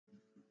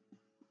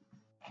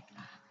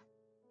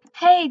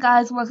Hey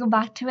guys, welcome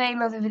back to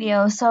another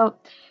video. So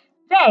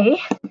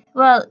today,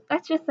 well,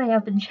 let's just say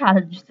I've been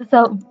challenged.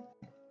 So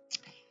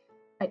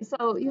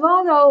you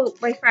all know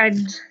my friend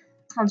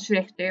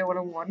Contradictor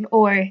 101,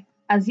 or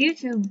as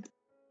YouTube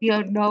the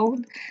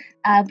unknown,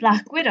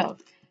 Black Widow.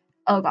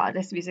 Oh god,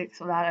 this music's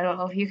so loud. I don't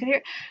know if you can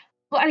hear.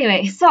 But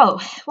anyway, so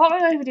what we're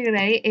going to do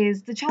today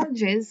is the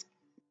challenges.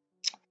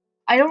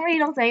 I don't really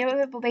know the name of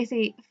it, but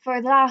basically for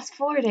the last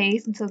 4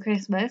 days until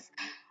Christmas,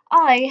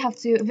 I have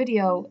to do a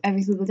video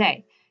every single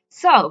day.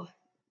 So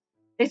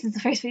this is the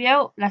first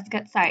video. Let's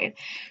get started.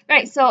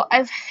 Right, so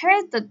I've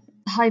heard that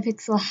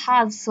Hypixel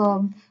have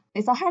some.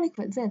 It's not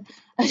Harlequins in.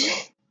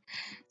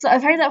 So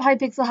I've heard that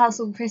Hypixel has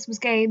some Christmas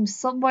games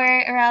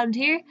somewhere around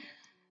here.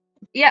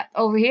 Yep,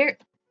 over here.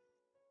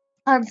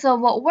 And so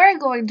what we're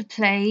going to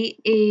play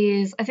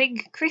is, I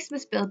think,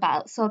 Christmas Build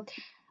Battle. So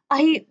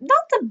I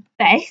not the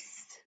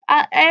best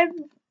at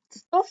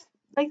stuff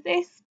like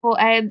this, but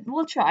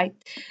we'll try.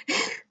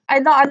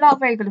 I'm not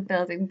very good at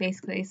building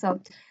basically. So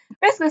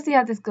let's go see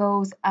how this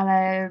goes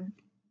and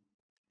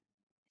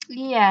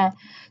yeah.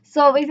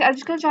 So basically, I'm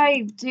just gonna try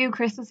and do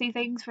Christmassy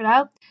things for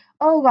now.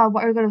 Oh god,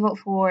 what are we gonna vote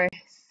for?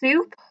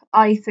 Soup,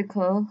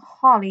 icicle,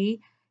 holly,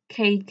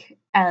 cake,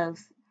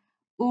 elves.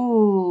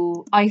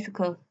 Ooh,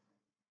 icicle.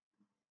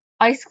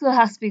 Icicle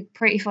has to be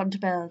pretty fun to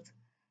build.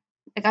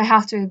 Like I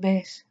have to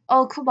admit.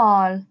 Oh come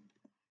on.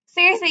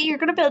 Seriously, you're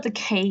gonna build a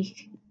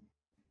cake.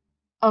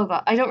 Oh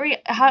god, I don't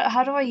really.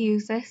 How do I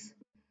use this?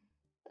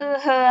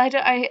 I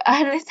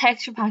don't. This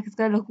texture pack is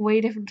gonna look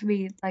way different to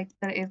me, like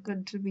than it is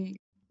going to be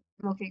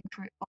looking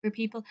for other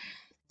people.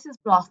 This is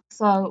block,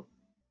 so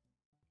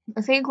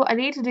I think what I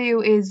need to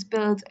do is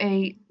build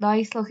a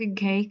nice looking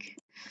cake.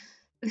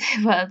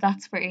 Well,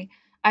 that's pretty.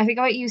 I think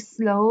I might use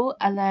slow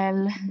and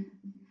then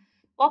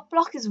what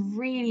block is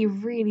really,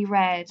 really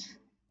red?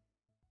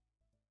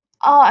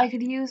 Oh, I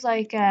could use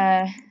like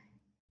a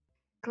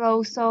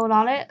glowstone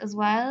on it as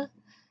well.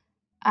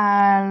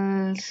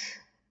 And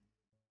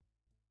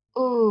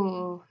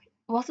oh,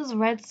 what does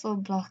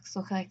redstone blocks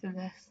look like in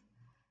this?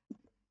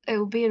 It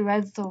would be in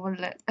redstone,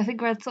 wouldn't it? I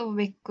think redstone would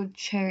make good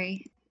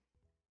cherry.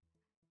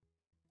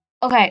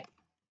 Okay,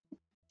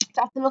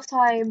 that's enough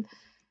time.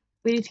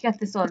 We need to get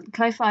this done.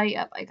 Can I fly?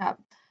 Yep, I can.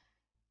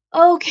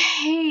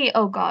 Okay.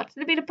 Oh god.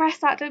 Didn't mean to press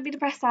that. Didn't mean to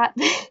press that.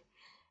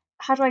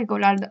 How do I go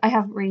down? I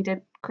haven't read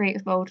it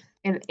creative mode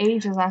in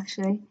ages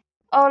actually.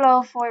 Oh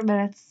no, 4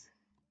 minutes.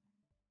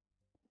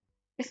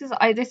 This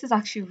is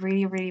actually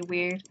really, really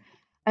weird.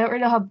 I don't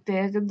really know how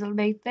big I'm gonna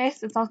make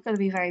this. It's not gonna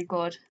be very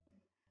good.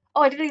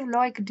 Oh, I didn't even know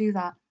I could do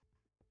that.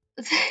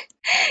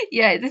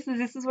 Yeah, this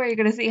is where you're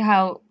gonna see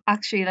how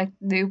actually like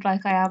noob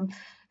like I am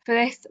for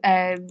this.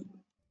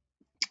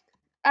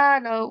 Ah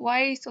no,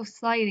 why are you so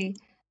slidey?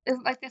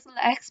 Isn't like this on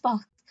the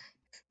Xbox.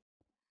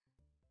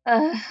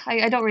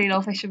 I don't really know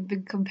if I should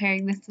be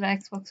comparing this to the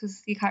Xbox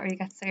because you can't really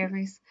get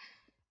servers.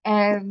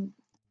 Um,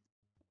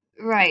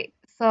 right.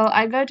 So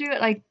I'm gonna do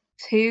it like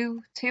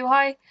too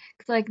high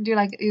because I can do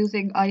like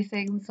oozing,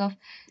 icing and stuff.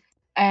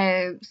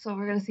 So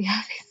we're gonna see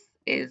how this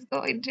is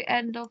going to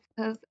end up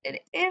because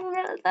it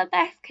isn't the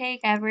best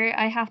cake ever.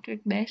 I have to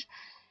admit.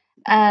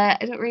 I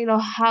don't really know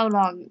how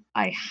long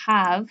I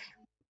have.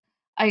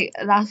 I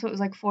last one was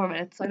like 4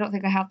 minutes, so I don't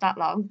think I have that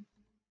long.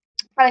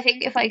 But I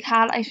think if I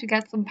can, I should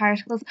get some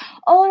particles.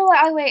 Oh no,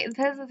 I wait.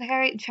 Instead of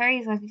the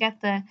cherries, I could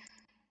get the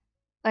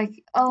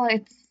like. Oh,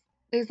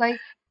 there's like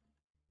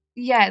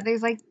yeah,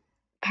 there's like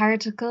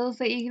particles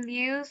that you can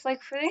use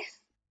like for this.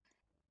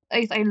 At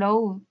least I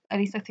know. At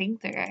least I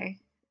think there are.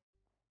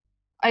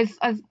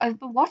 I've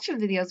been watching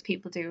videos of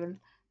people doing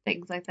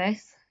things like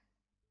this.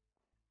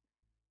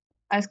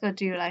 I was gonna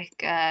do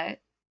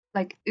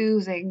like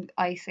oozing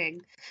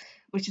icing,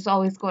 which is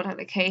always good on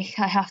a cake.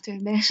 I have to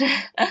admit.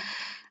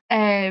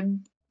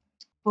 um,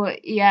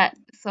 but yeah,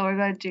 so we're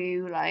gonna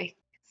do like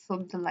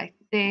something like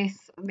this,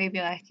 maybe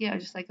like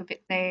just like a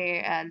bit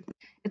there, and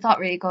it's not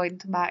really going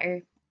to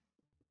matter.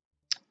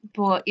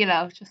 But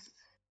just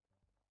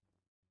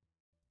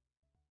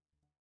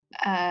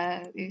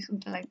maybe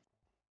something like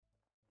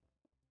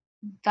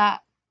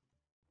that,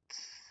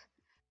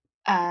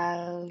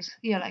 and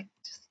like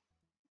just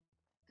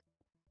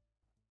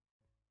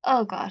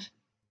oh god,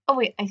 oh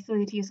wait, I still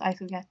need to use ice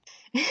again,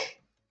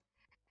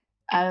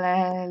 and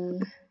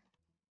then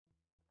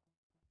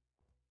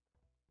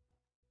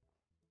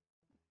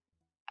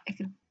I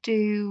could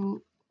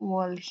do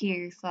one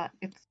here so that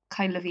it's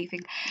kind of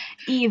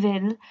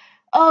even.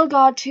 Oh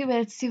god, 2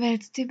 minutes, 2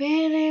 minutes, 2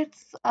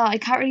 minutes. I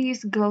can't really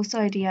use the ghost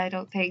idea, I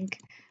don't think.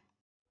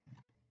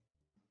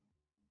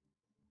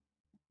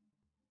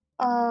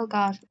 Oh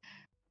god.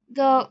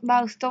 No,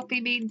 mouse, don't be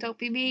mean, don't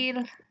be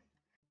mean.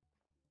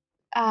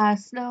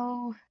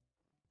 Slow,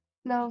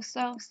 slow,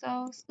 slow,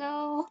 slow,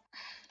 slow.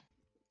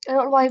 I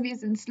don't know why I'm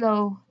using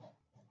slow.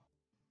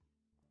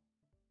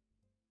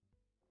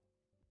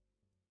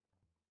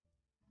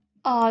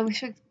 Oh, I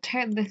wish I could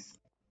turn this.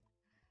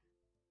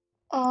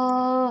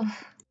 Oh,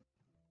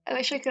 I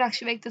wish I could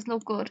actually make this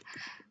look good,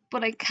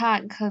 but I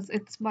can't because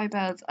it's my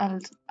build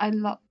and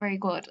I'm not very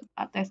good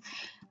at this.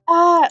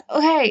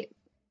 Okay.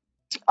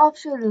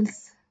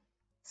 Options.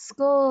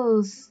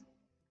 Skulls.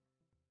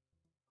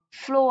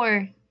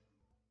 Floor.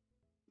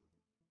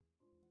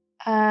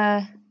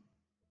 Uh,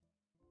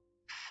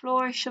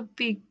 floor should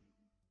be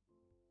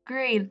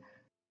green.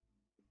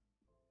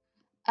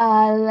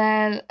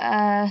 Then,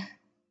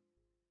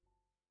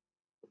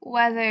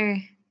 weather.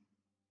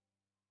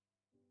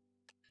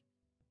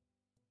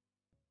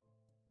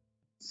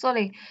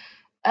 Sunny.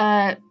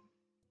 Uh,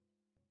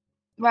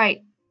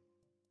 right.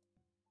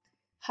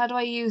 How do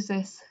I use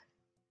this?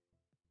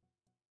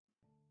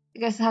 I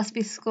guess it has to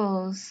be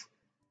skulls.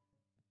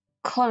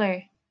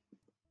 Color.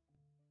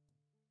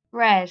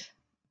 Red.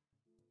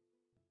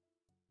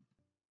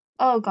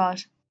 Oh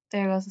god.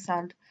 There goes the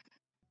sound.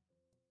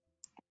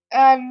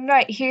 And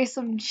right, here's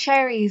some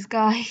cherries,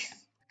 guys.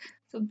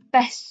 The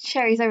best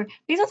cherries ever.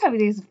 Please don't tell me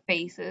these are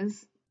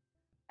faces.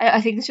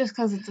 I think it's just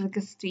because it's like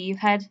a Steve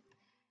head.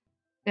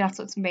 That's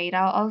what it's made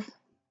out of.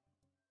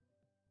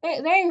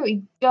 There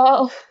we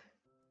go.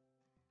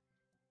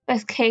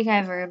 Best cake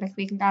ever. Like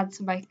we can add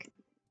some like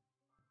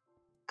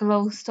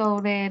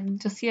glowstone in,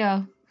 just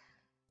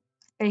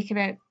making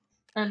it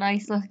a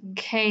nice looking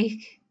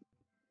cake.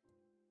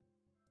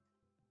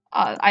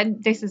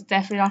 This is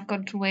definitely not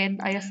going to win.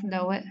 I just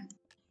know it.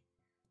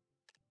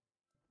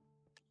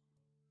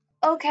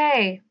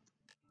 Okay,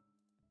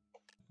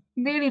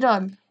 nearly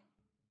done.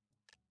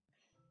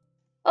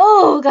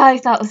 Oh,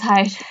 guys, that was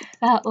hard.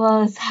 That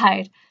was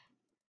hard.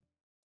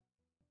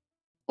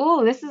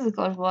 Oh, this is a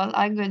good one.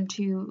 I'm going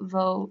to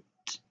vote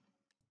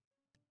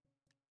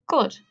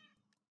good.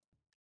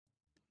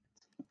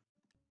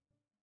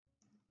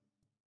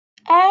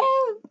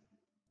 Um,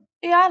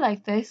 yeah, I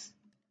like this.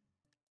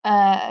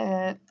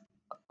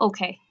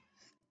 Okay.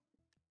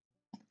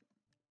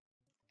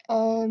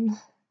 Um,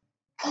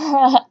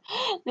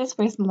 this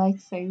person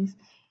likes things.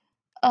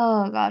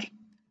 Oh God,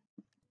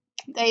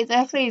 they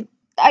definitely.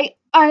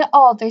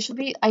 Oh, there should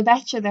be. I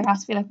bet you there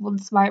has to be like one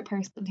smart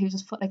person who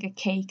just put like a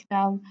cake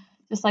down,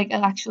 just like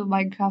an actual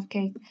Minecraft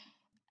cake.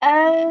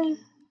 Uh,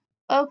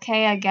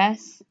 okay, I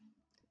guess.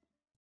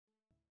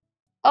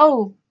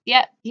 Oh,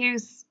 yeah.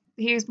 Here's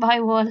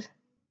my one.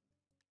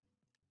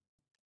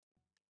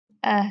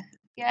 Uh,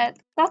 yeah,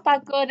 it's not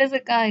that good, is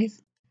it, guys?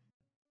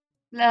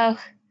 No.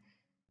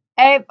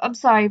 I'm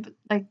sorry, but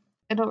like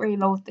I don't really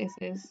know what this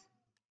is.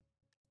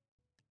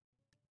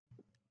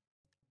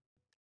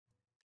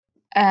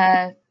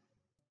 Uh,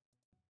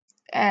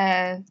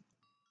 uh,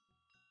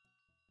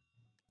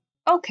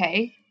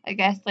 okay, I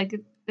guess like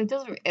it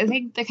doesn't. I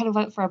think they kind of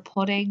went for a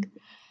pudding,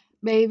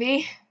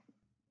 maybe.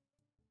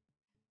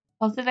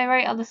 What did I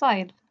write on the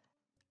side?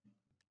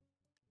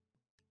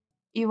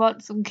 You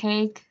want some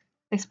cake?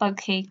 They spelled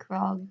cake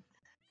wrong,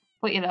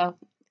 but you know.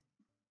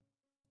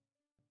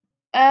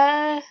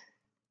 Uh,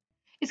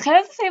 it's kind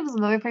of the same as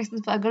another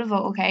person's, but I'm gonna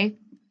vote okay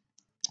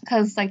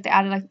because like they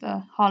added like the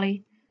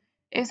holly.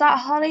 Is that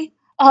holly?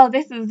 Oh,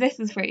 this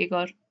is pretty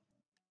good.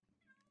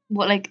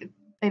 But like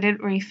they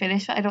didn't really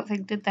finish it. I don't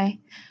think, did they?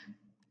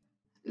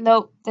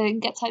 Nope, they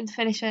didn't get time to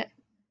finish it.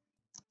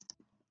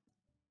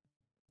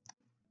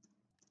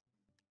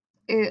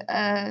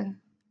 Uh,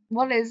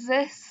 what is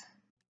this?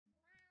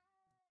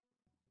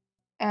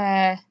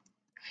 Uh,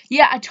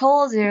 yeah, I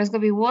told you there was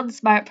gonna be one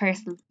smart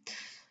person.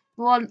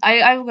 One,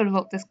 I'm gonna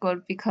vote this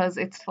good because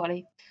it's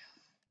funny.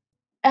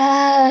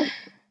 Uh,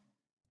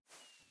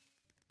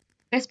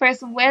 this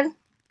person win.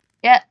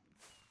 Yeah,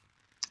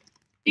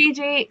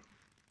 GG.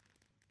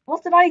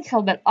 What did I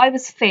come at? I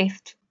was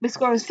fifth. My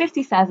score was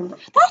 57.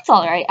 That's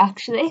alright,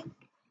 actually.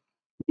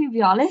 To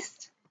be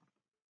honest,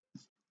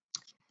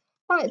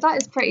 that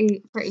is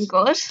pretty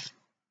good.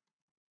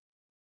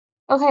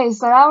 Okay,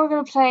 so now we're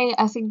gonna play.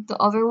 I think the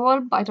other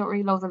one, but I don't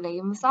really know the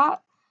name of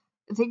that.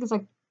 I think it's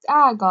like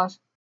God.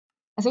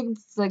 I think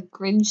it's the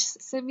Grinch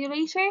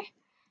Simulator.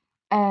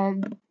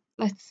 Um,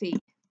 let's see.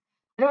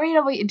 I don't really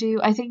know what you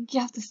do. I think you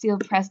have to steal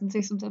presents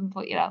or something,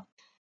 but you know.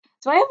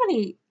 Do I have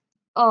any?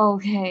 Oh,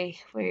 okay,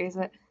 where is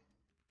it?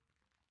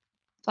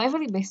 Do I have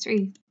any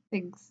mystery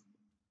things?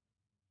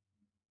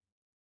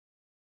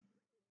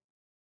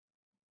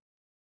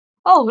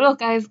 Oh,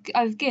 look,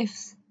 I've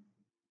gifts.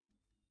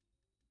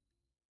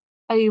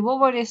 I need one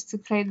more dish to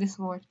claim this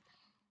award.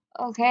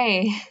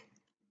 Okay,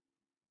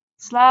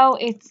 so now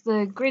it's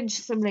the Grinch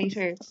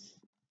Simulator.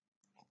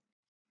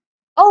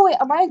 Oh wait,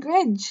 am I a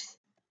Grinch?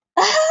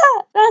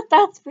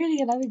 That's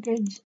brilliant. I'm a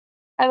Grinch.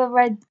 I'm a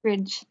red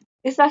Grinch.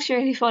 It's actually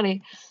really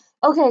funny.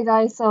 Okay,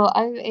 guys, so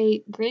I'm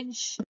a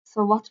Grinch.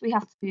 So what do we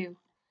have to do?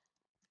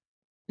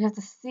 We have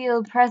to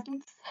steal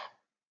presents.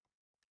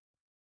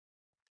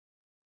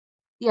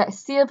 Yeah,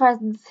 steal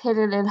presents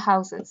hidden in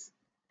houses.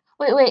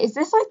 Wait, is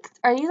this like,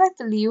 are you like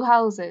the Liu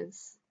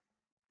houses?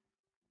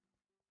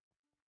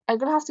 I'm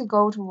gonna have to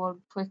go to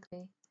one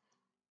quickly.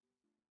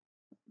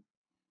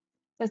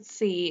 Let's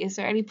see, is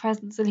there any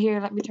presents in here?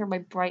 Let me turn my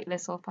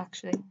brightness up,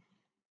 actually.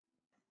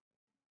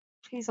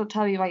 Please don't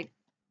tell me my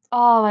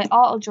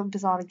auto jump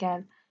is on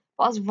again.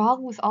 What is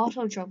wrong with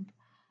auto jump?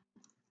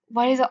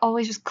 Why does it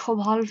always just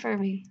come on for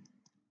me?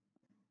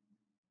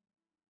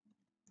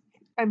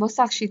 I must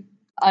actually,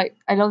 I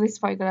know this is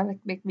probably gonna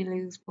like make me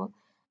lose, but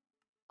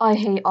I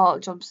hate auto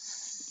jumps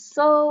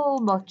so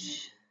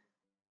much.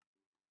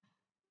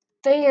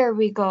 There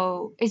we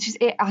go.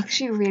 It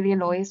actually really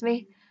annoys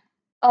me.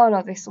 Oh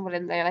no, there's someone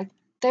in there. Like,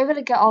 they're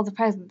gonna get all the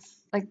presents.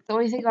 Like, the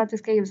only thing about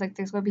this game is like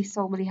there's gonna be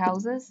so many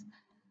houses.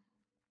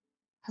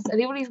 Has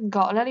anyone even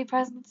gotten any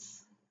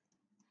presents?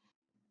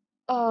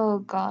 Oh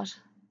god.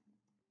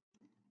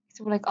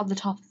 Someone like on the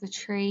top of the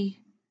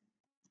tree.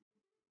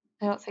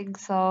 I don't think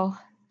so.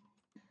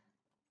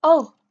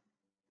 Oh,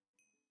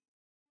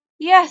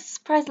 yes,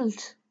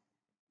 present.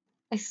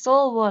 I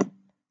stole one.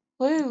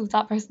 Woo,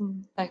 that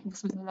person like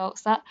must have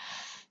noticed that.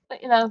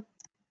 But you know,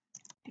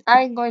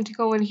 I'm going to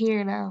go in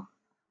here now.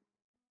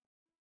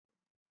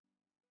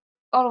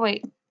 Oh no,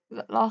 wait, is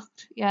it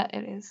locked? Yeah,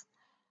 it is.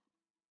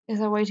 Is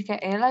there a way to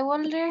get in, I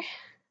wonder?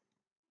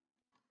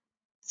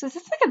 So is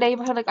this like a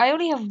neighborhood? Like, I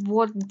only have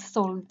one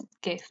stolen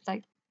gift.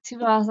 Like, to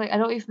be honest, like I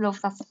don't even know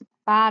if that's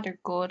bad or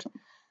good.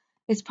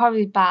 It's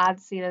probably bad,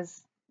 seeing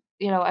as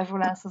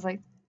everyone else is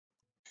like,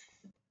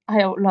 I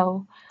don't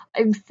know.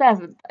 I'm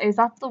seventh. Is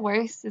that the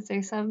worst? Is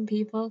there 7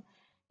 people?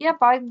 Yep,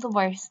 I'm the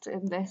worst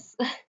in this.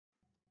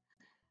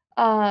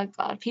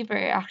 God, people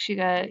are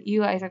actually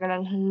you guys are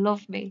gonna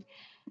love me.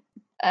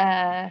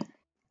 Uh,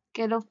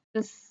 get up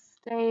the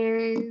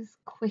stairs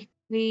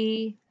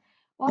quickly.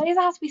 Why does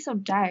it have to be so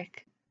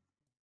dark?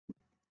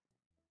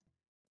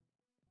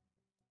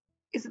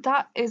 Is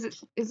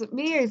it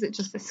me or is it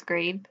just the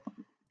screen?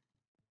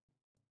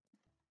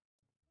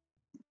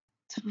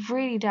 It's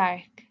really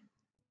dark.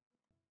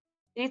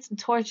 Need some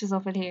torches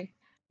up in here.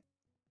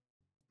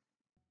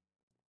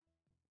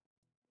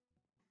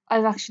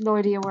 I've actually no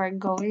idea where I'm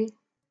going.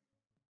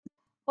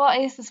 What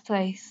is this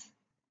place?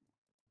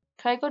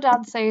 Can I go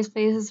downstairs,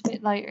 please? It's a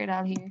bit lighter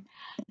down here.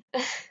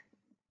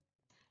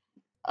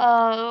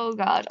 Oh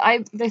god,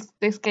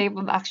 this game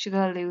I'm actually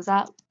gonna lose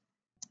at.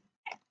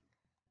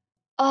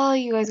 Oh,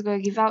 you guys are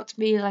gonna give out to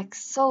me like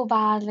so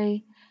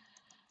badly.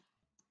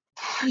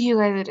 You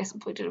guys are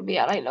disappointed in me,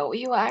 and I know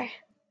you are.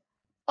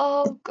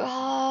 Oh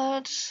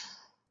god,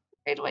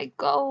 where do I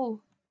go?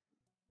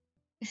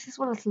 This is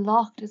when it's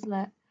locked, isn't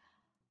it?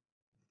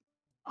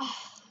 Oh,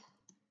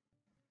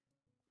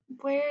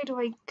 where do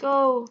I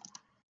go?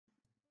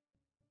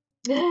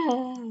 I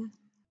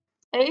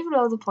don't even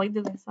know the point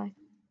of this. Like,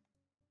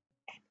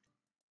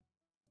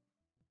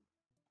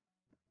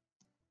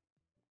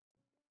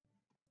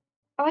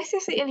 am I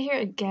seriously in here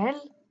again?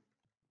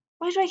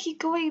 Why do I keep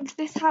going into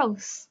this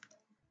house?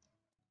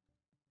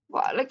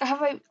 What? Like,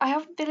 have I? I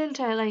haven't been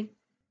into like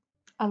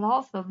a lot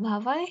of them,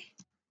 have I?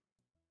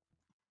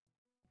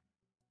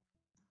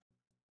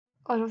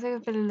 Oh, I don't think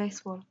I've been in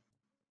this one.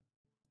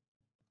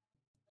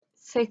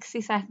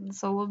 60 seconds,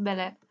 so 1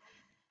 minute.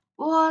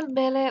 1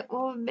 minute,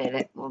 1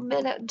 minute, 1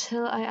 minute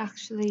until I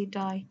actually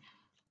die.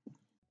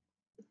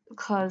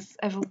 Because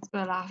everyone's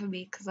gonna laugh at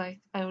me because I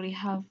only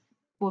have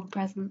one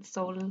present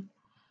stolen.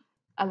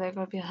 And they're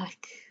gonna be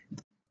like,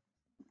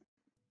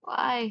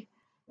 why?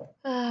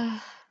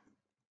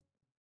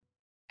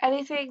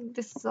 Anything,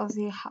 this is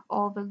obviously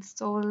all been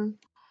stolen.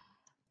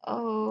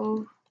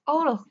 Oh,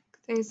 oh look,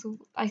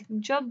 I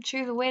can jump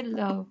through the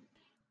window.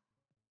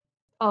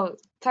 Oh,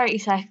 30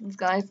 seconds,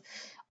 guys.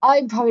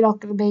 I'm probably not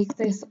gonna make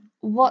this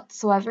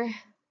whatsoever.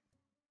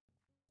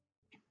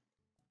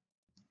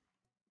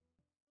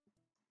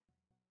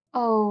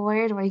 Oh,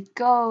 where do I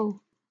go?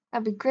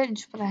 I'm a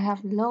Grinch, but I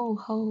have no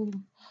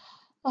home.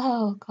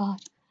 Oh God.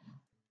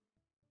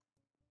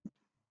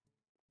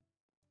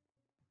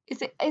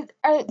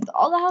 Are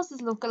all the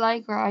houses look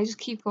alike, or I just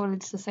keep going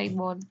into the same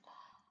one?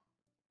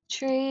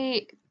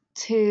 3,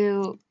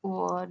 2,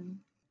 1.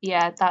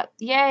 Yeah, that.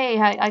 Yay!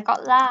 I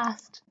got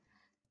last.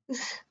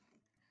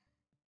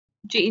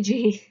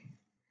 GG.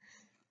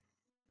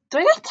 Do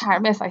I get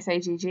karma if I say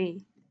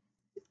GG?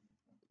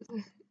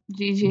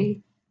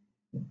 GG.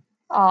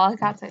 Oh, I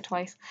can't say it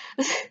twice.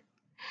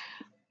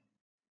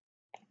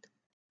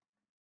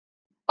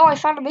 Oh, I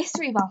found a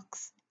mystery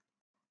box.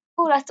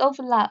 Oh, let's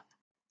open that.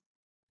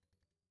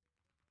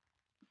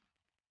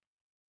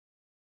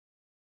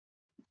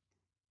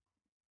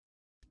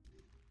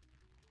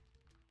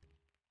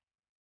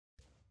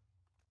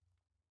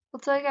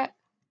 What do I get?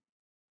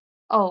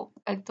 Oh,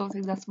 I don't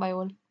think that's my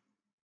one.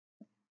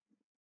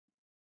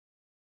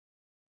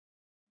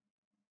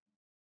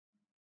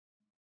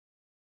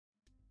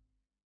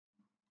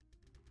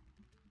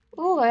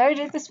 Oh, I already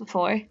did this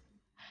before.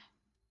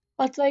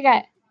 What do I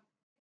get?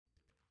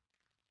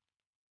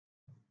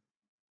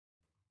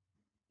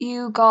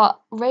 You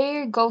got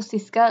rare ghostly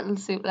skeleton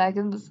suit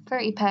leggings,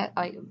 30 pet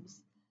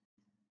items.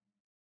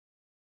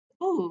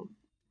 Ooh,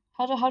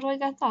 how do I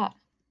get that?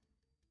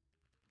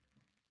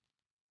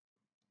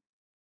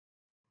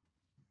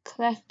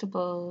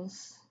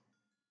 Collectibles.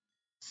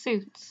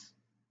 Suits.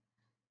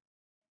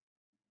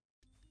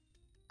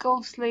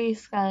 Ghostly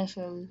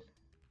skeleton.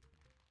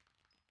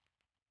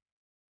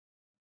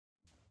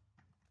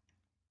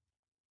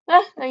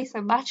 At least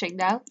I'm matching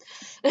now.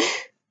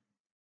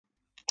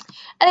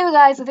 Anyway,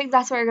 guys, I think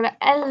that's where we're going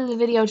to end the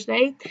video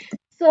today.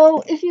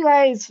 So, if you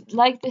guys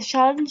like this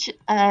challenge,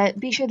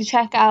 be sure to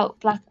check out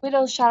Black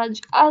Widow's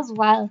challenge as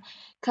well.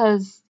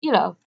 because, you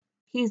know,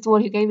 he's the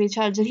one who gave me the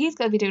challenge and he's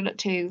going to be doing it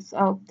too.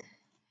 So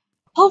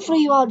hopefully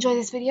you all enjoy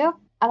this video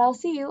and I'll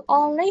see you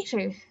all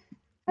later.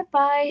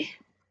 Goodbye.